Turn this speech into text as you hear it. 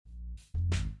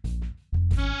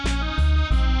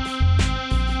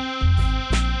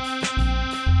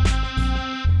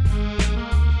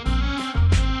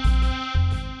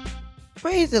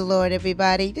Praise the Lord,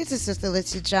 everybody. This is Sister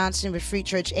Lisa Johnson with Free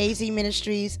Church AZ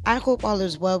Ministries. I hope all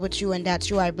is well with you and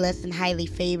that you are blessed and highly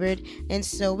favored. And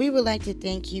so we would like to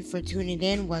thank you for tuning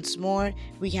in once more.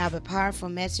 We have a powerful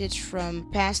message from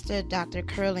Pastor Dr.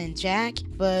 Curlin Jack.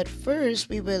 But first,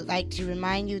 we would like to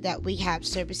remind you that we have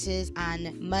services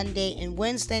on Monday and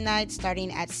Wednesday nights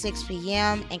starting at 6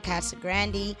 p.m. in Casa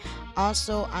Grande.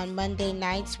 Also on Monday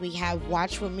nights, we have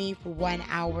Watch With Me for 1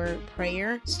 hour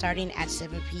prayer starting at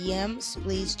 7 p.m. So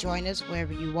please join us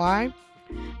wherever you are.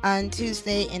 On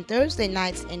Tuesday and Thursday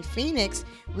nights in Phoenix,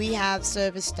 we have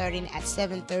service starting at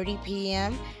 7:30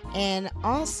 p.m. And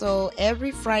also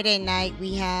every Friday night,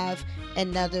 we have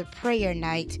another prayer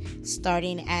night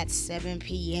starting at 7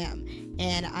 p.m.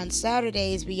 And on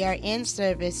Saturdays, we are in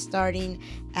service starting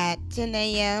at 10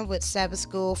 a.m. with Sabbath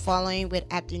school, following with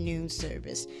afternoon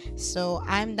service. So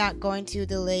I'm not going to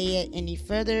delay it any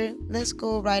further. Let's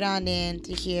go right on in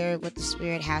to hear what the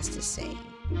Spirit has to say.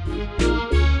 You're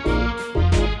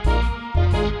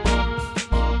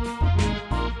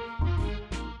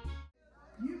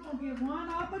going to get one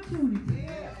opportunity,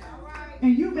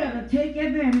 and you better take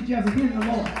advantage of it in the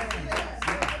Lord.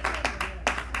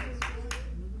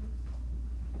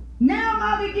 Now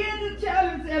I begin to tell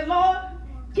him, say, Lord,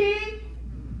 King,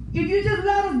 if you just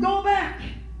let us go back.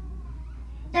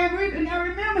 And now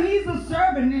remember, he's a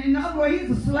servant. In other words,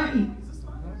 he's a slave.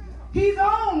 He's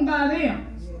owned by them.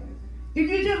 If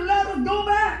you just let us go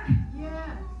back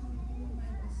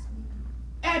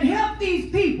and help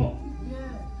these people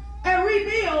and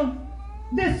rebuild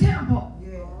this temple.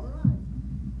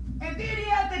 And then he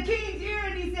had the king's ear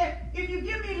and he said, if you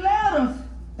give me letters,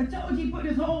 I told you, put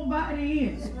his whole body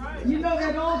in. You know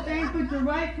that old thing, put your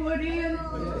right foot in,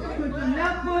 put your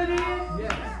left foot in,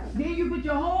 then you put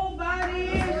your whole body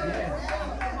in.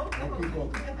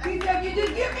 He said, you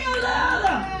just give me a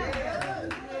letter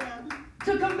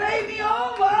to convey me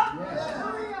over,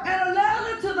 and a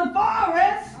letter to the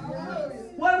forest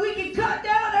where we can cut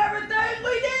down everything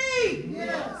we need.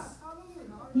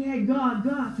 He had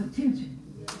God's attention.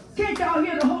 Can't y'all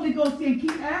hear the Holy Ghost saying,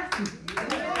 keep asking?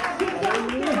 Keep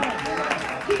talking.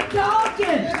 Keep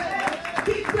talking.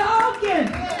 Keep talking.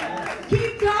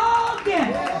 Keep talking.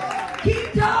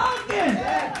 Keep talking.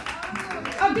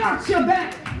 I got your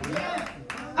back.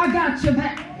 I got your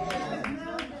back.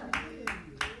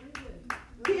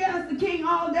 He asked the king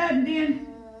all that, and then,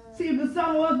 see, for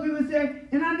some of us, we would say,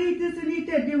 and I need this and need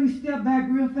that. Then we step back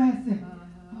real fast and say,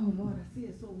 oh, Lord, I see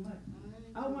it so much.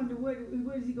 I wonder what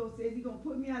is he going to say? Is he going to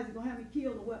put me out? Is he going to have me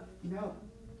killed or what? No.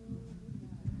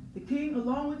 The king,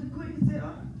 along with the queen, said,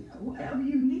 oh, yeah, whatever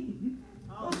you need.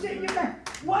 Go sit in your back.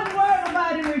 One word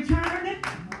about it returning.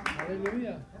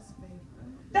 Hallelujah.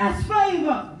 That's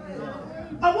favor.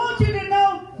 I want you to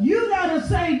know you got a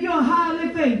saved. You're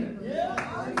highly favored.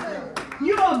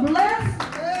 You are blessed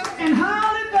and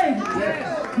highly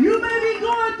favored. You may be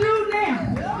going through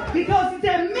now because he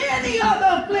said many are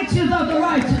the afflictions of the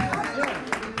righteous.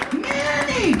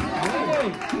 Many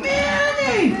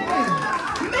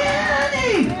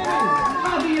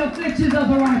are the afflictions of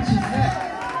the righteous.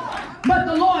 But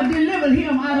the Lord delivered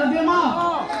him out of them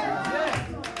all.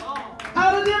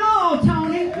 Out of them all,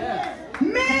 Tony.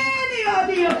 Many are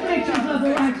the afflictions of the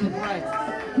righteous.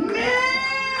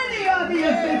 Many are the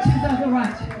afflictions of the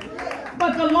righteous.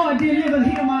 But the Lord delivered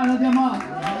him out of them all.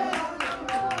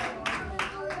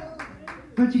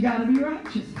 But you got to be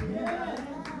righteous.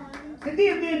 And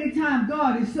then many times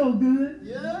God is so good.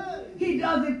 He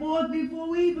does it for us before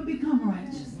we even become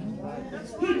righteous.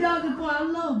 He does it for our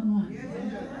loved ones.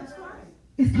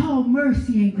 It's called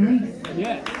mercy and grace.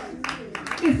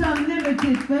 It's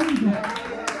unlimited favor.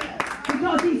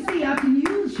 Because he see I can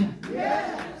use you.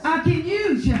 I can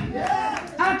use you.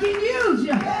 I can use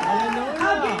you. I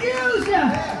can use you.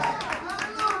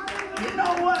 You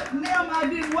know what? Nehemiah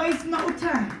didn't waste no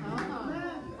time.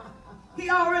 He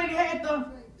already had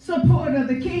the support of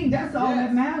the king. That's all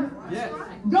that mattered.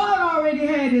 God already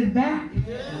had his back.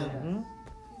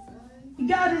 He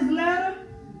got his letter.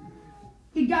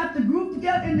 He got the group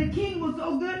together, and the king was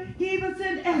so good, he even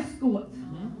sent escorts.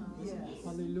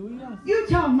 Hallelujah. You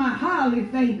talking about highly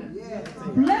favored.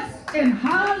 Blessed and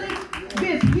highly.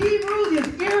 This Hebrews, his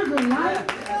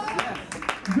Israelites.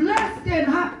 Blessed and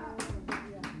high.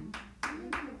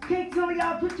 Can't some of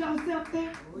y'all put yourself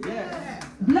there?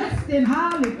 Blessed and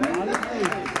highly favored.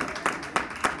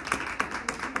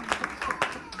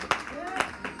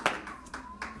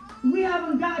 We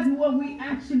haven't gotten what we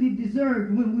actually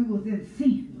deserved when we was in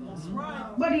sin.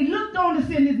 But he looked on us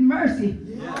in his mercy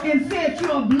and said,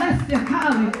 you are blessed and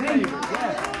highly favored.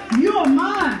 You are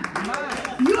mine.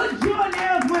 You are joint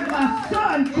heirs with my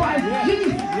son, Christ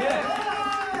Jesus.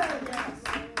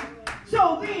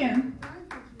 So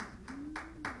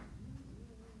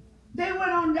They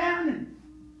went on down and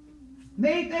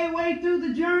made their way through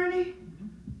the journey.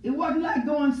 It wasn't like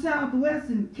going southwest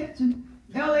and catching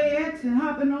LAX and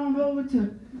hopping on over to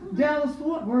Dallas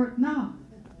Fort Worth. No.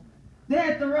 They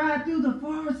had to ride through the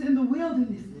forest in the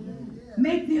wilderness,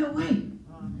 make their way.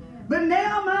 But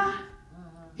Nehemiah,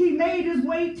 he made his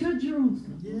way to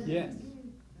Jerusalem. Yes.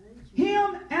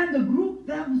 Him and the group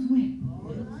that was with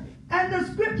him. And the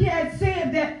scripture had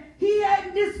said that he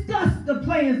hadn't discussed the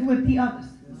plans with the others.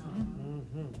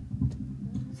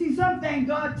 See, something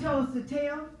God tells us to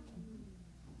tell,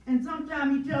 and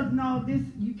sometimes he tells, no, this,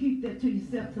 you keep that to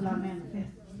yourself till I manifest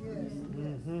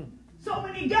it. So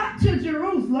when he got to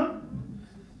Jerusalem,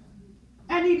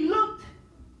 and he looked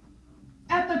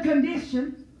at the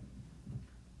condition,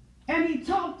 and he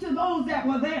talked to those that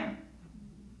were there.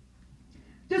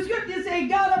 The scripture says he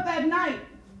got up at night,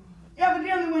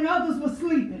 evidently when others were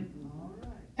sleeping,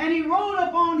 and he rode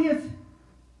up on his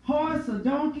horse or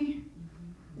donkey,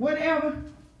 whatever,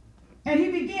 and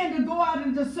he began to go out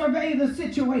and to survey the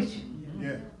situation.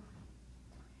 Yeah.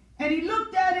 And he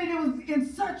looked at it, it was in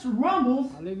such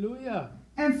rumbles. Hallelujah.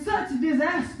 And such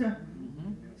disaster.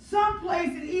 Some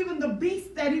places, even the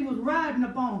beast that he was riding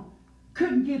upon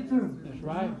couldn't get through. That's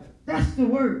right. That's the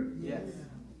word. Yes.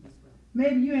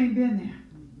 Maybe you ain't been there.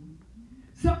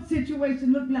 Some situations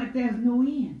look like there's no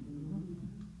end.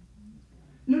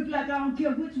 Look like I don't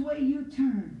care which way you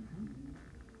turn,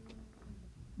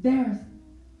 there's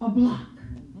a block.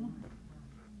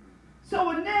 So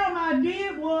what Nehemiah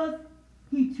did was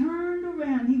he turned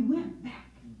around, he went back.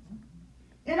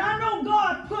 And I know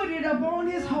God put it upon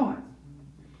his heart.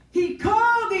 He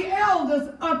called the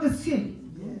elders of the city.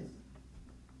 Yes.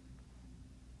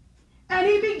 And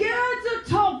he began to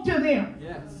talk to them.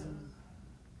 Yes.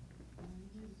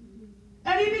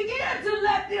 And he began to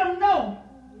let them know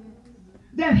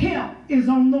that help is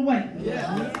on the way. Yes.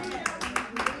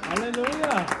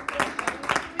 Hallelujah.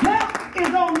 Help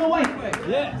is on the way.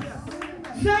 Yes.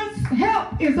 Saints,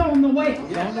 help is on the way.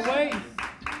 It's on the way.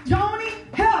 Tony,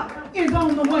 help is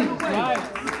on the way. Right.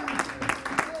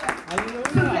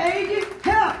 Sister Hallelujah. Agent,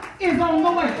 help is on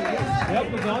the way.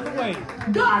 Help is on the way.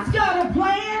 God's got a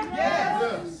plan.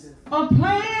 Yes. A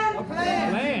plan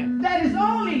Plan. that is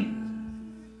only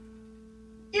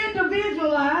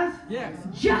individualized Yes.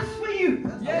 just for you.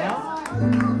 Yes.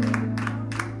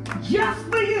 Just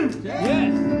for you.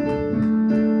 Yes.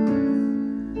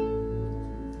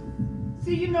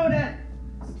 See, you know that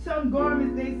some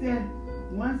garments, they said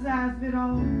one size fit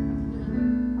all.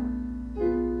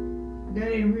 That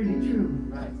ain't really true.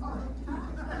 Right.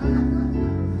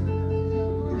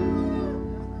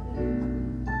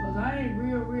 Because I ain't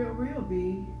real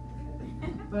big.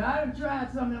 But I done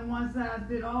tried something that one size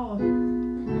fit all.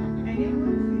 And it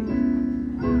wouldn't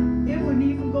fit. It wouldn't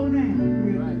even go down.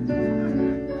 Really. Right.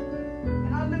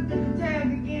 And I looked at the tag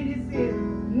again, it said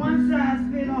one size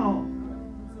fit all.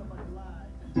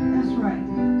 That's right.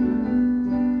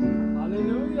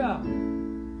 Hallelujah.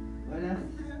 Well, that's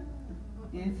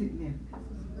insignificant.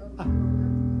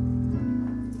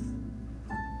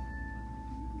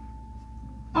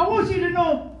 I want you to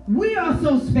know we are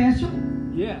so special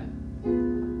Yeah.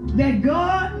 that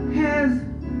God has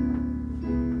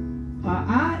an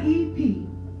IEP,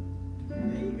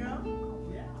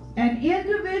 an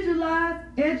individualized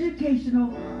educational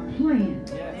plan,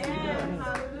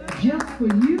 Yes. just for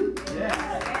you, Yes.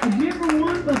 a different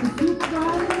one for the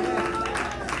supervisor,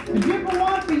 a different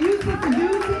one for you, Sister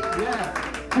Duty, Yes.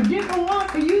 a different one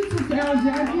for you, Sister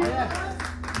Alexandria, Yes.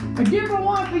 a different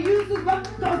one for you, Sister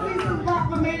Barbara, because Sister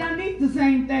Barbara may not need the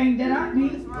same thing that I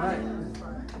need. Right.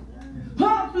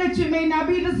 Her affliction may not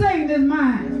be the same as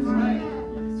mine. Right.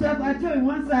 So if I tell you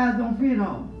one size don't fit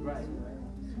all. Right.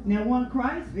 Now one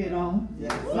Christ fit all.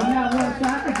 Yes. But not one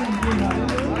size can fit all.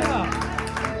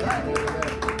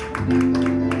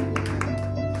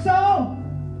 Hallelujah. So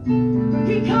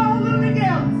he called them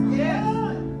together. Yes.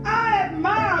 I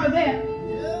admire that.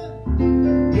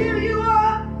 Here you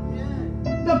are.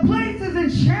 The place is in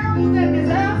shambles and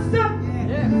disaster.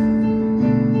 Yes.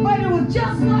 But it was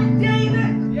just like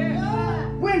David Yes.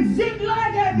 when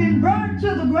Ziklag had been burned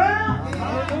to the ground.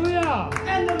 Hallelujah.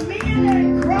 And the men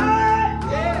had cried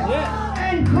Yes.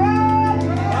 and cried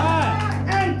Right.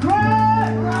 and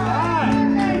cried Right.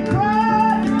 and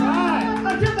cried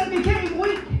Right. until they became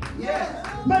weak. Yes.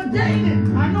 But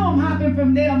David, I know I'm hopping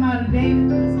from Nehemiah to David,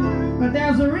 but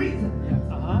there's a reason.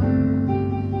 Uh-huh.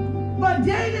 But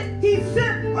David, he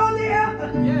sent for the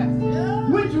effort, Yes.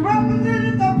 which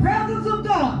represented the presence of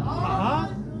God. Uh-huh.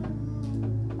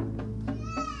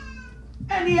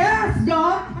 And he asked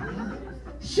God,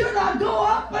 should I go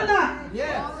up or not?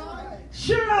 Yes.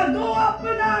 Should I go up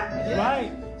or not?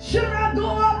 Right. Should I go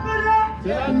up or not?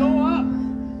 Did I go up?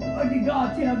 What did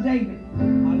God tell David?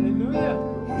 Hallelujah.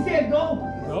 He said, go,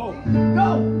 Go.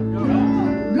 go, Go.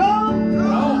 go,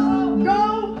 Go. go.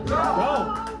 Go.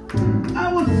 I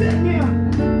was sitting there.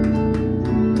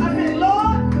 I said,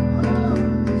 Lord,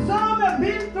 some have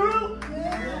been through.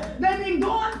 They've been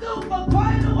going through for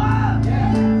quite a while.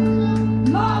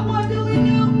 Lord, what do we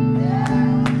do?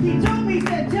 He told me, he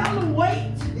said, tell them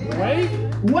wait. Wait.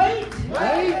 Wait.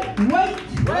 Wait. Wait.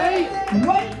 Wait.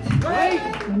 Wait. Wait.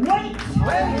 Wait.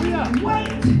 Hallelujah.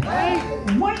 Wait. Wait.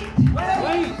 Wait.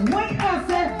 Wait. Wait. I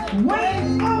said, wait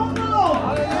on the Lord.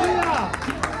 Hallelujah.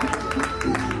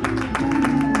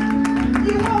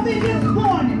 You won't be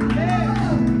disappointed.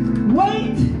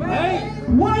 Wait. Wait.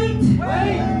 Wait.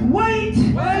 Wait. Wait.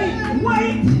 Wait.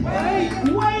 Wait.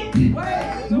 Wait. Wait.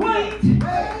 Wait.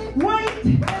 Wait.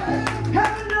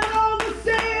 Haven't done all the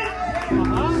sin.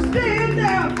 Stand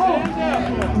therefore. Stand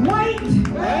therefore. Wait.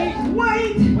 Wait.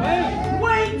 Wait. Wait.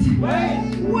 Wait. Wait.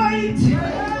 Wait.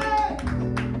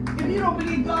 If you don't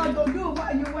believe God's gonna do it, why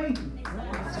are you waiting?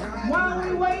 Why are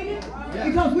we waiting?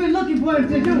 Because we're looking for him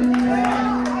to do it.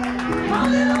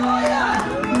 Hallelujah.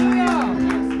 Hallelujah.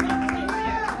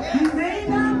 He may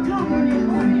not come when you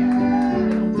want,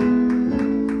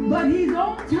 but he's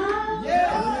on time.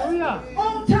 Hallelujah.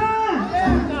 On time.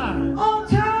 All time. On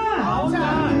time. All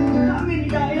time. How many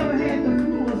of y'all ever had the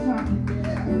flu or something?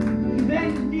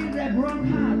 Evangelist did that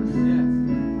bronchitis.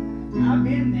 I've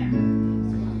been there.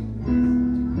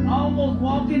 Almost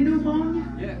walking pneumonia.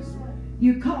 Yes.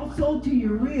 You cough so till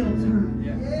your ribs hurt.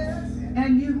 Yes.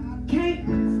 And you can't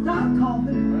stop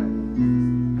coughing.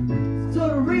 So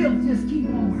the ribs just keep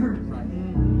on hurting.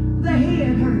 The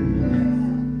head hurts.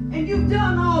 And you've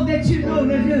done all that you know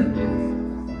to do.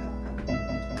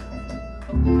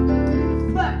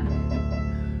 But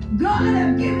God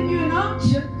has given you an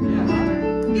unction.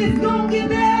 It's going to get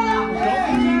better.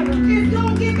 It's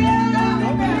going to get better.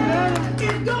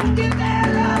 It's going to get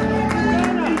better.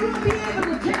 And you'll be able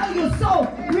to tell your soul,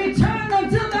 return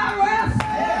unto thy rest.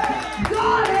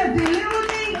 God has delivered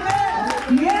me.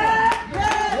 Yeah.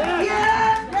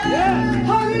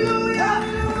 Hallelujah.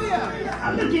 I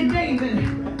look at David.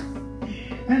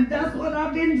 And that's what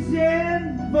I've been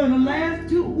saying for the last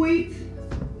 2 weeks.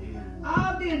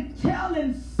 I've been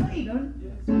telling Satan,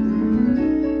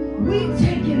 we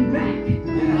taking back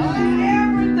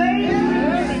everything you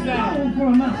stole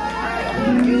from us.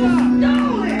 You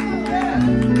stole it.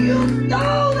 You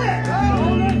stole it.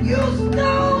 You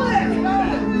stole it.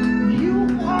 You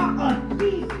are a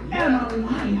thief and a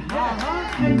liar.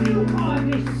 And you are a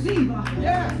deceiver.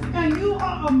 And you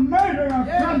are a murderer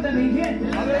from the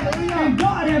beginning. And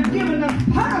God has given us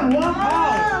power.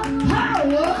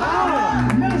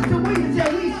 Minister Williams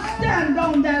said we stand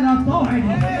on that authority.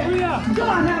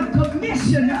 God has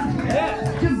commissioned us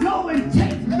to go and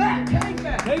take back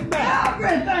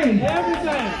everything.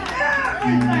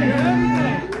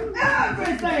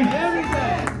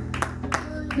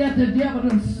 That the devil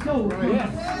done stole from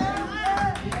us.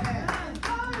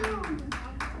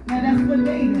 Now that's for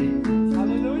David.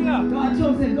 Hallelujah. God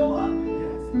told him to go up.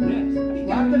 Yes. He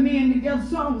got the men together,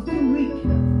 so I was too weak.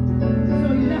 So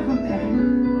he left them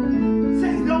there.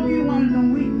 Saints, don't be one of them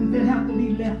weak ones that have to be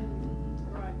left.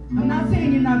 I'm not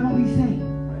saying you're not going to be saved.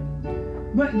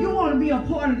 But you want to be a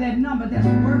part of that number that's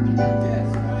working.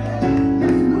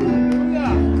 That's moving.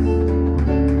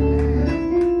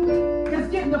 That's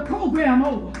getting the program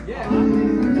over.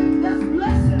 That's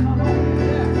blessing them over.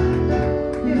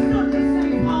 It's not the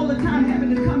same all the time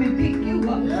having to come and pick you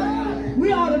up.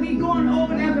 We ought to be going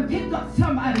over there to pick up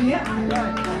somebody else.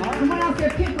 And when I say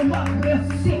pick them up, they're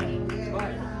sick.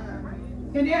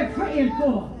 And they're praying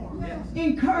for them,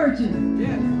 encouraging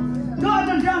them. God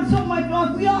has done so much for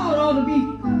us, we all ought to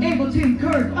be able to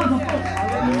encourage other folks.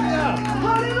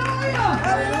 Hallelujah!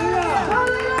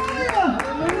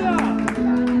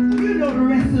 You know the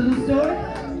rest of the story.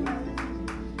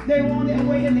 They went that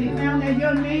way and they found that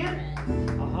young man.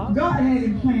 God had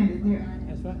him planted there.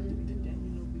 That's right.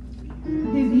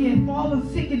 He had fallen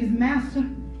sick and his master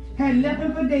had left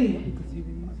him for dead.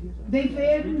 They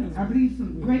fed him, I believe,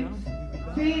 some grapes,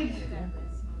 figs,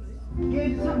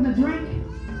 gave him something to drink.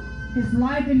 His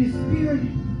life and his spirit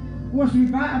was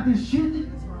revived and strengthened.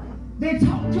 They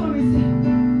talked to him and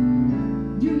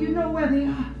said, do you know where they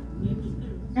are?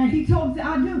 And he told them,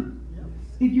 I do.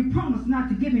 If you promise not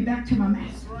to give me back to my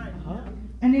master.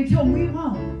 And they told him, we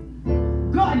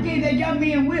won't. God gave that young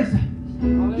man wisdom.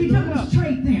 He took him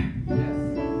straight there.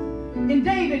 And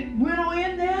David went on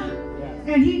in there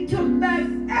and he took back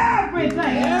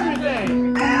everything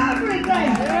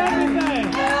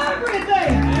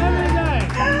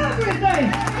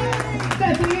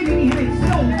that the enemy had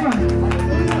stolen from him.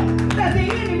 That the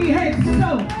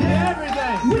soul.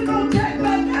 Everything. We're going to take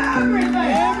back everything.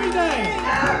 Everything.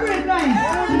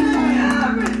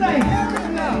 Everything.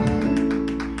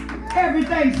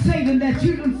 Everything, Satan, that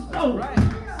you done stole. Right. Our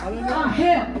Hallelujah.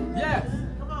 health, Yes.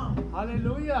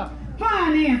 Hallelujah.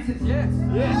 finances, Yes.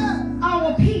 Yes.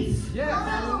 our peace, Yes.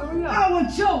 Hallelujah. our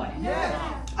joy, Yes.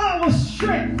 our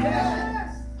strength.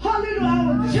 Yes. Hallelujah,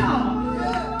 our job.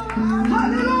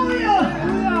 Hallelujah.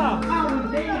 Hallelujah.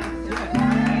 Our dance.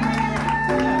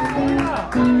 Hallelujah.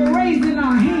 Our raising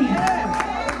our hands.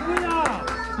 Hallelujah.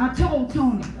 I told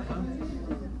Tony,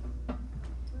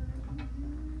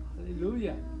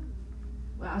 Hallelujah.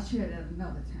 well, I'll share that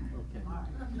another time. Okay.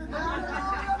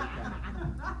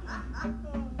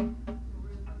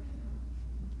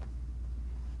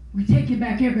 We taking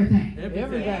back everything.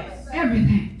 Everything.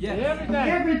 Everything. Yes.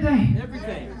 Everything.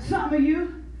 Everything. Some of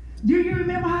you, do you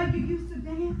remember how you used to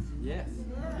dance? Yes.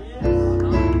 I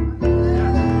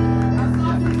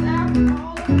saw this out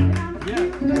all over down the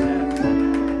Yes. street.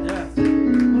 Yes.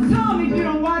 Well, some of you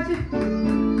don't watch it.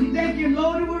 You think you're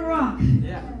loaded with rocks.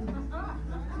 Yeah.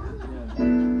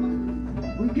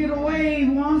 We get a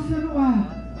wave once in a while.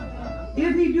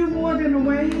 If he do more than a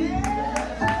wave,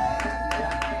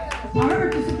 I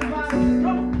heard the supervisor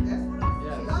stroke.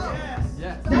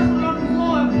 Yes. That's what Uncle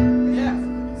Floyd,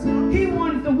 Yes. he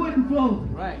wanted the wooden floor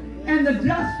Right. and the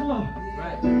dust floor.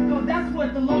 Right. So that's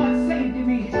what the Lord said to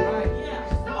me. Right.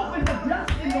 Stop with the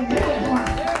dust and the wood one.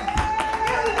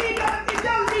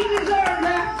 Don't he deserve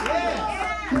that?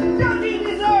 Don't he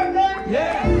deserve that?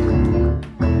 Yeah.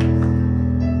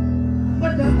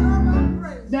 But the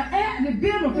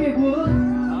benefit was,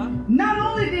 not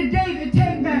only did David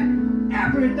take back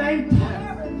everything,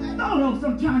 no,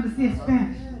 I'm trying to say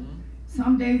Spanish.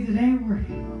 Some days it ain't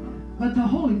working, but the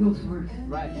Holy Ghost works.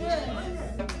 Right.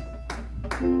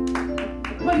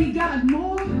 But he got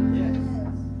more Yes.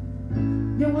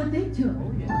 than what they took.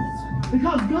 Oh yes.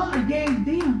 Because God gave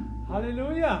them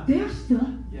Hallelujah. their stuff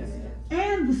Yes.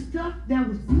 and the stuff that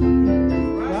was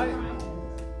good. Right.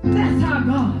 That's how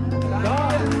God.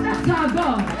 God. That's how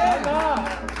God.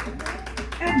 God.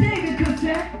 And David could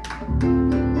say,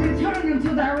 return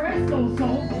unto thy rest, O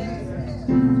soul,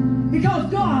 because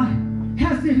God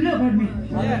has delivered me.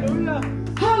 Hallelujah.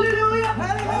 Hallelujah.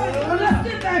 Well, let's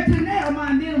get back to Nehemiah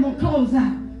and then we'll close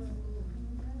out.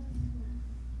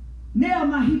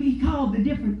 Nehemiah, he called the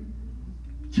different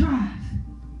tribes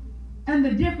and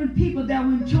the different people that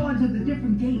were in charge of the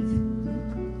different gates.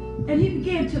 And he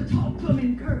began to talk to them in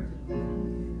encourage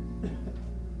them.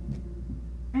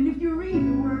 And if you read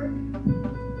the word,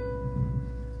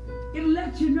 it'll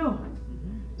let you know.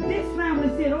 This family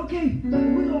said, okay, we're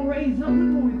going to raise up, we're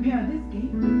going to repair this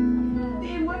gate.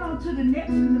 Then went on to the next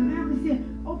one. The family said,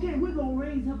 okay, we're going to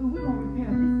raise up and we're going to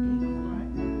repair this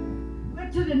gate.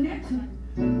 Went to the next one.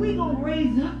 We're going to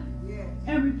raise up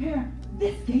and repair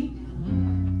this gate.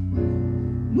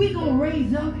 We're going to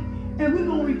raise up and we're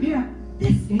going to repair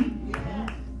this gate.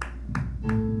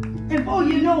 And before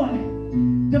you know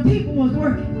it, the people was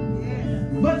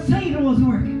working, but Satan was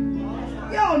working.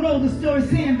 Y'all know the story,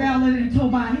 Sanballat and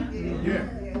Tobiah. Yeah.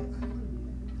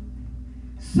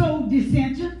 So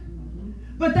dissension,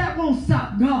 but that won't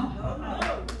stop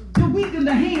God to weaken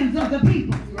the hands of the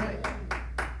people.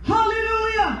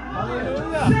 Hallelujah.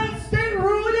 Hallelujah. Saints, stay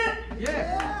rooted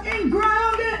Yes. and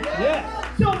grounded. Yes.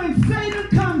 So when Satan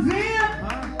comes in,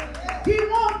 he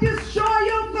won't destroy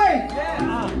your faith. Yes.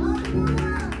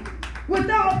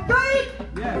 Without faith,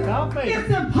 Yes. Our faith. it's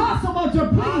impossible to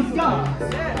please God.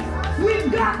 Yes.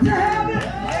 We've got to have it.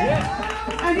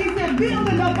 Yes. And he said,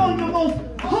 building up on your most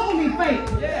holy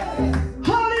faith. Yes.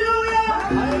 Hallelujah.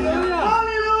 Hallelujah.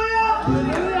 Hallelujah.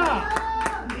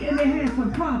 Hallelujah. And they had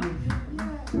some problems.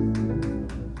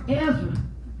 Ezra,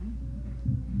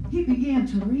 he began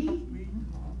to read.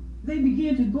 They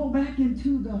began to go back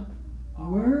into the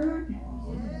word.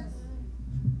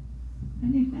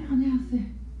 And they found out that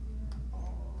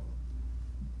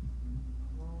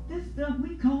this stuff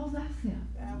we cause ourselves.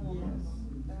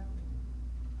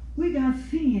 We got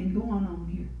sin going on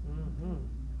here. Mhm.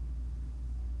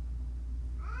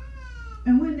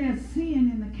 And when there's sin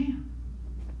in the camp,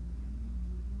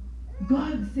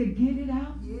 God said, get it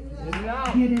out, Get it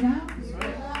out. get it out,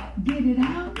 get it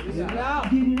out, Get it out.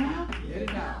 get it out. Get it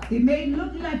out. It may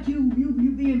look like you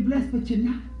being blessed, but you're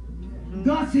not.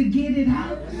 God said, get it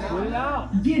out, Get it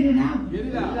out. get it out. Get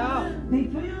it out. They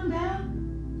found out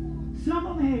some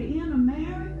of them had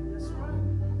intermarried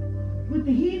with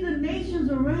the heathen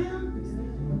nations around.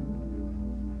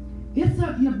 It's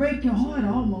something to break your heart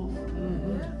almost.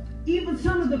 Even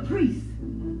some of the priests,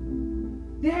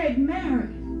 they had married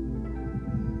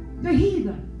the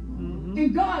heathen.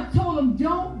 And God told them,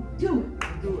 don't do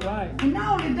it. Right. And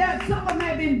not only that, some of them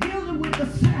have been dealing with the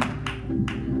Sabbath.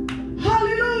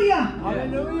 Hallelujah.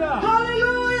 Hallelujah.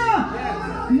 Hallelujah.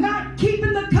 Yes. Not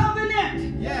keeping the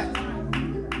covenant. Yes.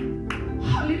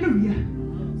 Hallelujah.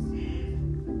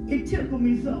 It tickled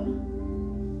me so.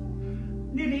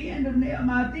 Near the end of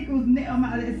Nehemiah, I think it was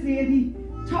Nehemiah that said he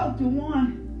talked to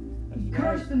one. He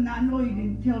cursed him. I know he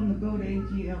didn't tell him to go to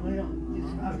HELL.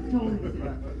 Just I told him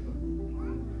that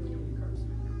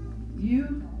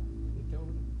you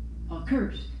are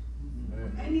cursed.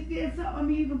 And he did something,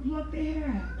 he even plucked the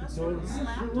hair out. So I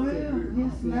said, well,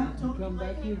 yes, slapped him. come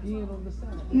back here again on the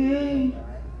side. Yeah.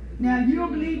 Now, if you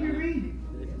don't believe me, read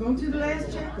it. Go to the last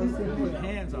chapter. Put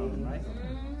hands on him, right?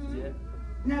 Yeah.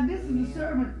 Now, this is the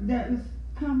servant that was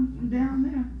come from down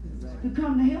there to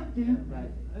come to help them.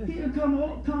 Right. He had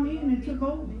come in and took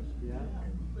over. Yeah.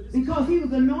 Because he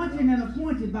was anointed and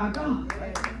appointed by God.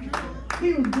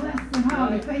 He was blessed and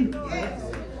highly favored.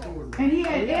 And he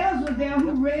had Ezra there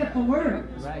who read the word.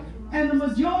 Right. And the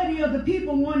majority of the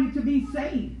people wanted to be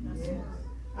saved.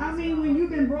 I mean, when you've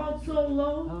been brought so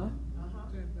low,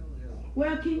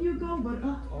 where can you go but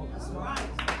up?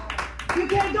 You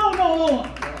can't go no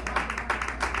lower.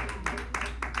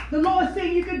 The Lord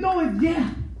said you could go in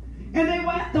death. And they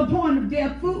were at the point of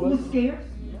death. Food was scarce.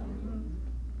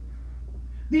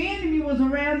 The enemy was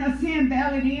around. That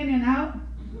Sanballat in and out.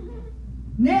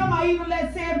 Nehemiah even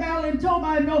let Sanballat and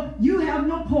Tobiah know, you have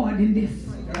no part in this.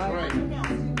 That's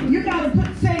right. You got to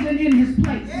put Satan in his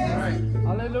place. That's right.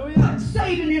 Hallelujah. Put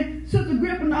Satan in. Sister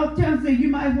Griffin out there and said, you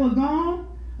might as well go on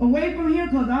away from here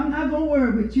because I'm not going to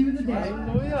worry with you today.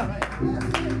 Hallelujah.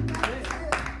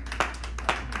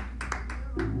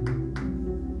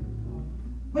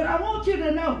 But I want you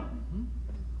to know,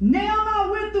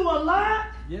 Nehemiah went through a lot,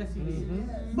 Yes, he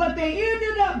did. but they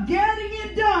ended up getting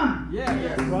it done.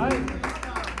 Yes. Right.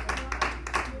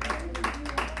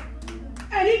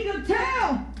 And he could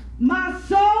tell, my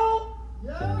soul,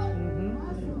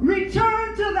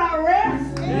 return to thy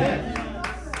rest. Yes.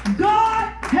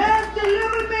 God has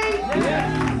delivered me.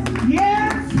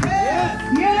 Yes. Yes.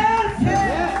 Yes.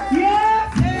 Yes. Yes.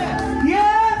 Yes.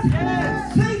 Yes.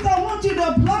 Yes. Saints, I want you to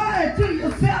apply it to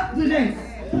yourself today.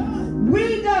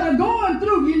 We that are going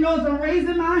through, you know, I'm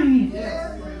raising my hand.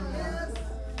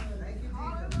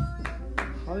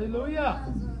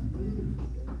 Hallelujah.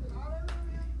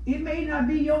 It may not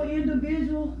be your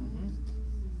individual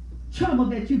trouble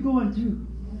that you're going through,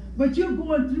 but you're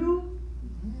going through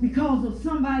because of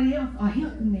somebody else or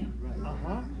helping them.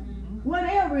 Uh-huh.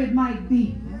 Whatever it might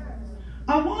be.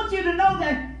 I want you to know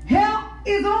that help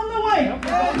is on the way. Help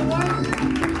is on the way.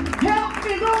 Help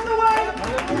is on the way.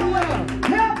 Hallelujah.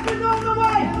 Help is on the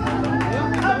way.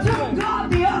 I told God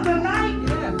the other night,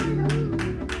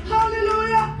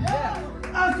 hallelujah,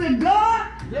 I said, God,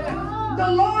 the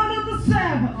Lord of the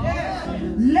Sabbath,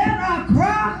 let our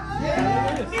cry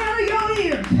enter your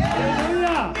ears,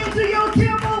 Hallelujah. into your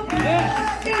temple,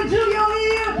 Yes. into your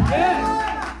ears.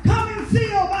 Yes. Come and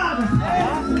see about us.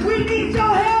 We need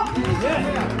your help.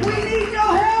 Yes. We need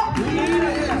your help. We need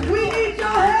it. We need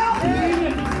your help. We need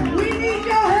it. We need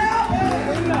your help.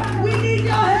 Hallelujah. We need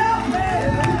your help.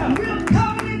 Hallelujah. We're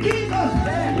covenant keepers.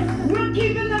 We're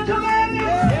keeping the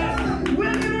commandments. Yes.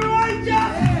 We're living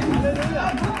righteous.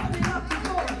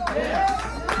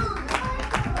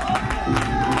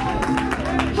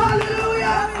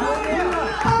 Hallelujah. Hallelujah.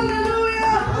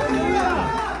 Hallelujah.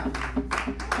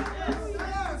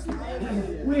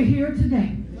 Hallelujah. We're here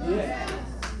today. Yes.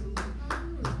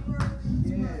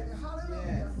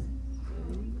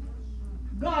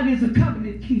 God is a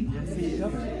covenant keeper.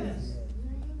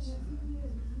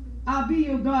 I'll be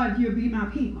your God, you'll be my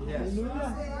people.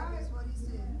 Hallelujah.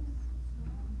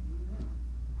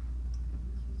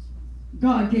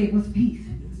 God gave us peace.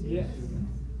 Yes.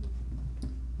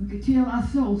 We could tell our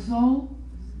soul,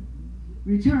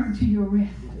 return to your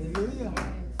rest. Hallelujah.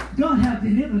 God have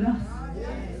delivered us.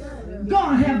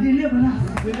 God have delivered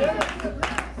us. Deliver.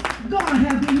 God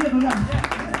have delivered us.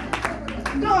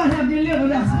 God have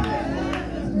delivered us.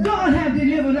 God have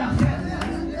delivered us.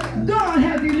 God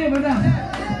have delivered us.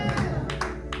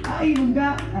 I even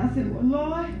I said, well,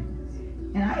 Lord,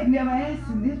 and I had never asked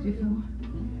him this before,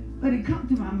 but it come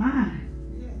to my mind.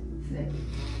 I said,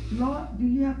 Lord, do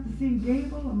you have to sing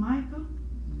Gabriel or Michael?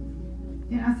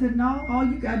 And I said, no, all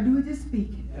you got to do is just speak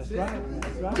it. That's right.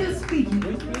 That's right. Just speak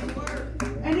it.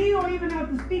 And he don't even have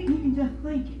to speak, he can just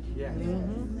think it.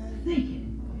 Think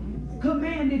it.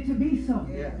 Command it to be so.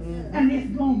 And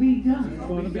it's going to be done.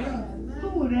 Going to be. Who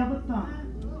would ever thought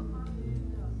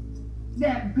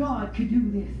that God could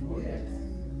do this?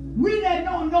 We that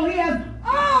don't know he has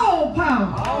all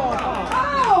power. All power.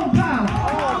 All power.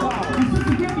 All power. And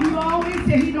Sister Griffin, you always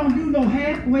said he don't do no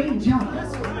halfway job.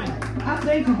 I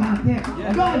think about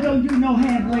that. God don't do no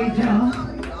halfway job.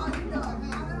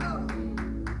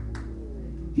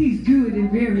 He's good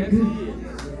and very good.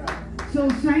 So,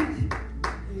 saints,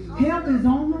 help is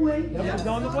on the way. Help is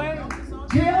on the way.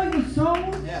 Tell your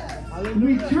soul,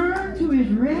 return to his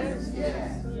rest.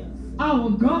 Our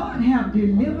God have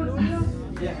delivered us.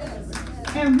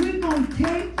 And we are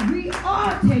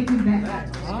taking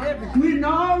back. We've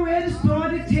already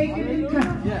started taking it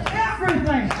back.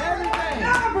 Everything.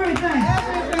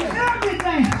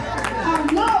 Our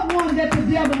loved one that the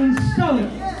devil stole,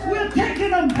 we're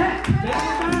taking them back.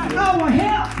 Our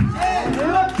health,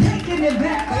 we're taking it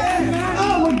back.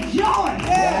 Our joy,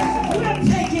 we're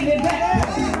taking it back.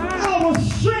 Our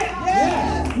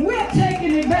strength, we're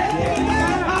taking it back.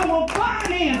 Our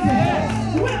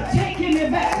finances, we're taking it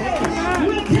back.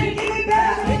 We're taking it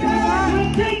back.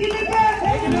 We're taking it back.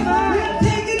 We're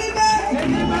taking it back. We're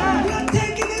taking it back. We're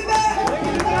taking it back.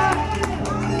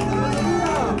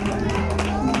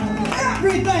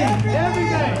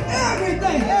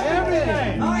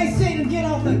 Everything. All right, Satan, get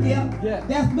off of there.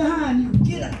 That's behind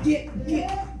you.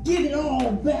 Get it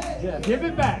all back. Give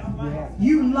it back.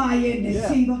 You lying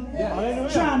deceiver. Hallelujah.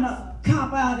 Trying to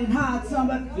cop out and hide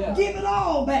somebody. Give it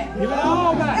all back. Give it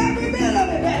all back. Every bit of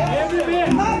it back. Every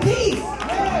bit. My peace.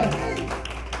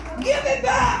 Give it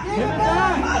back. Give it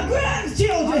back. My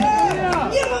grandchildren.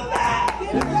 Hallelujah. Give them back.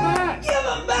 Give it back. Give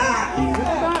them back. Give it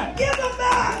back. Give them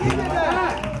back. Give it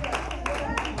back.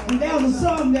 And there was a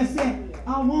song that said,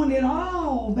 I want it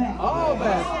all back. All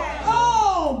back.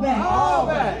 All back. All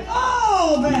back.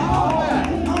 All back. All back.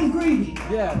 I'm greedy.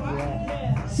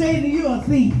 Yeah. Say to you a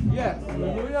thief. Yeah.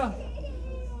 Hallelujah.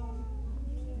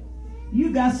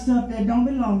 You got stuff that don't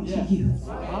belong to you.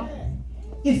 Huh?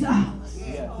 It's ours.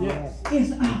 Yes.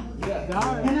 It's ours.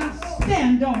 Yeah. And I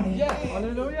stand on it. Yeah.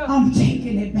 Hallelujah. I'm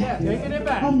taking it Yeah. back. Taking it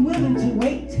back. I'm willing to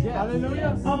wait. Yeah.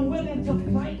 Hallelujah. I'm willing to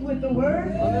fight with the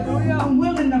word. Hallelujah. I'm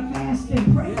willing to fast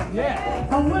and pray. Yeah.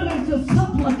 I'm willing to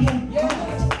supplicate. Yeah.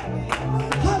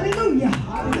 Hallelujah.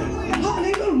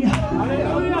 Hallelujah. I'm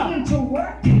willing to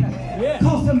work Yeah.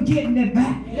 because I'm getting it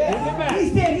back. Get it back. He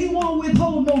said he won't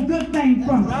withhold no good thing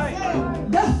from us.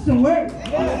 Right. That's the word.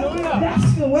 Hallelujah.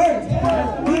 That's the word.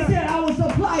 He said, I will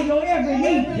supply your every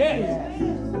need. Yes.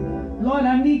 Lord,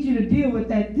 I need you to deal with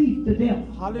that thief, the devil.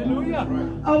 Hallelujah.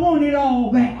 I want it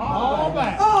all back. All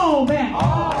back. All back.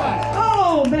 All back.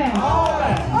 All back. All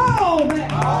back. All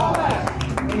back. All back.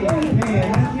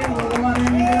 Amen. Let's give the Lord an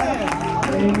amen.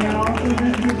 Amen. All through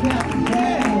this repentance.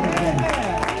 Amen.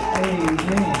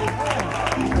 Amen.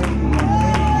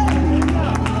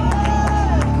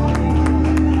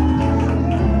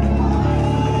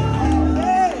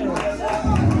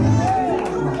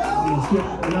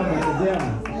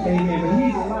 But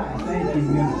he's alive. Thank you,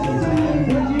 Mr.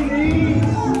 What you need?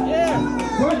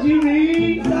 Yeah. What you need?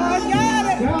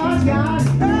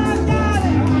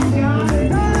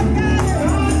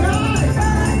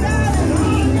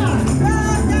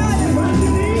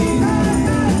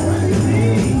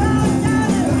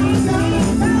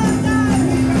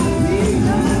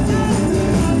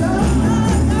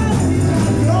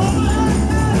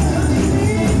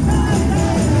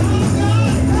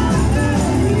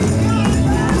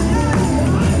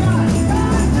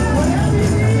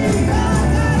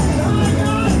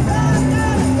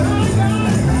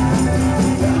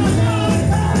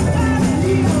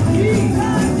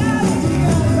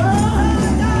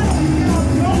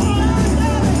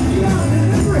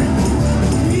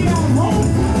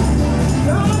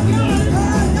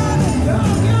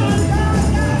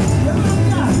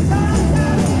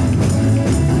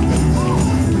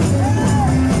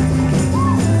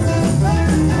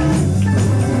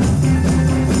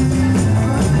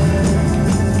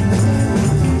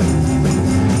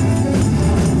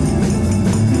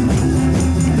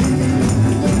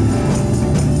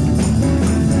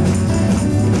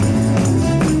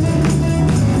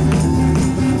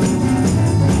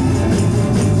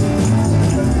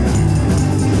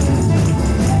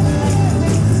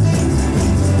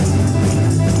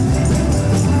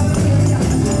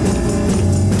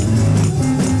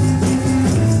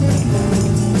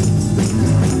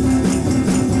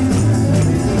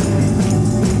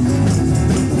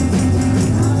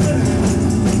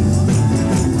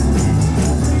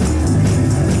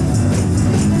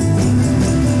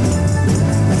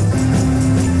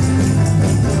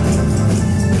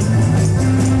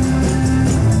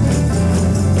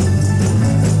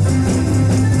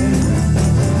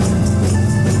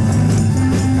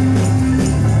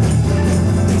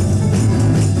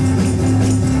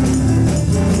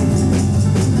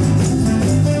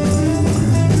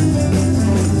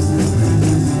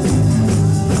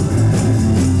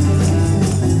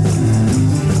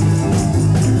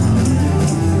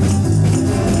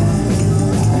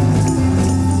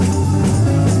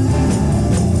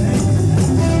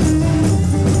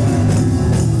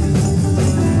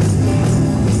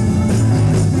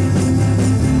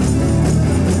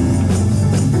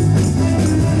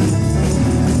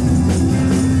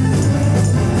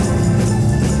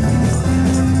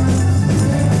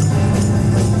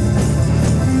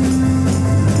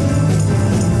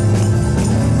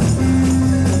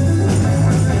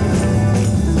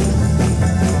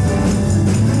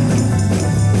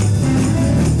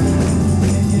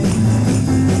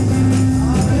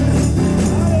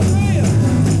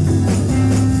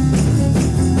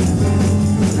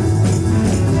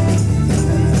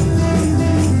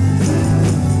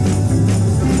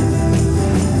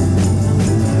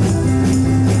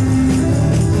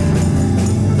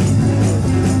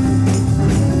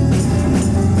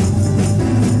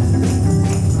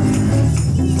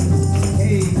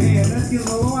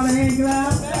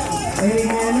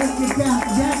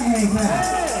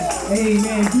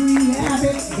 Amen. Do we have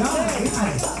it? God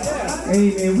got it.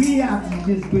 Amen. We have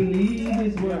to just believe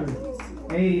His word.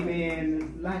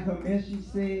 Amen. Like her message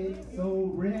said,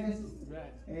 soul rest.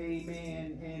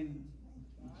 Amen. And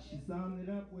she summed it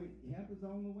up with help is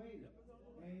on the way.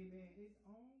 Amen. It's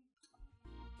on.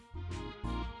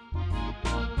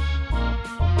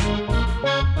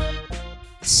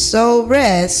 So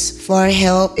rest for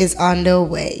help is on the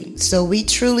way. So we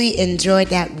truly enjoyed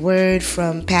that word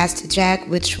from Pastor Jack,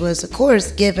 which was of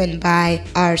course given by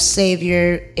our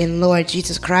Savior and Lord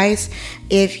Jesus Christ.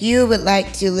 If you would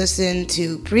like to listen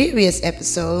to previous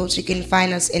episodes, you can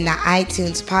find us in the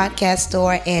iTunes podcast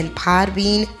store and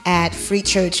Podbean at Free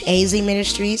Church AZ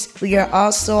Ministries. We are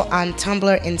also on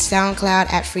Tumblr and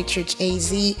SoundCloud at Free Church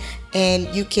AZ.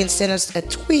 And you can send us a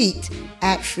tweet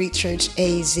at Free Church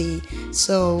AZ.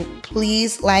 So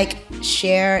please like,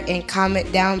 share, and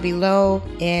comment down below.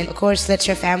 And of course, let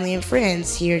your family and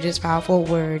friends hear this powerful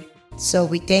word. So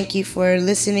we thank you for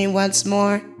listening once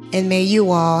more, and may you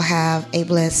all have a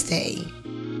blessed day.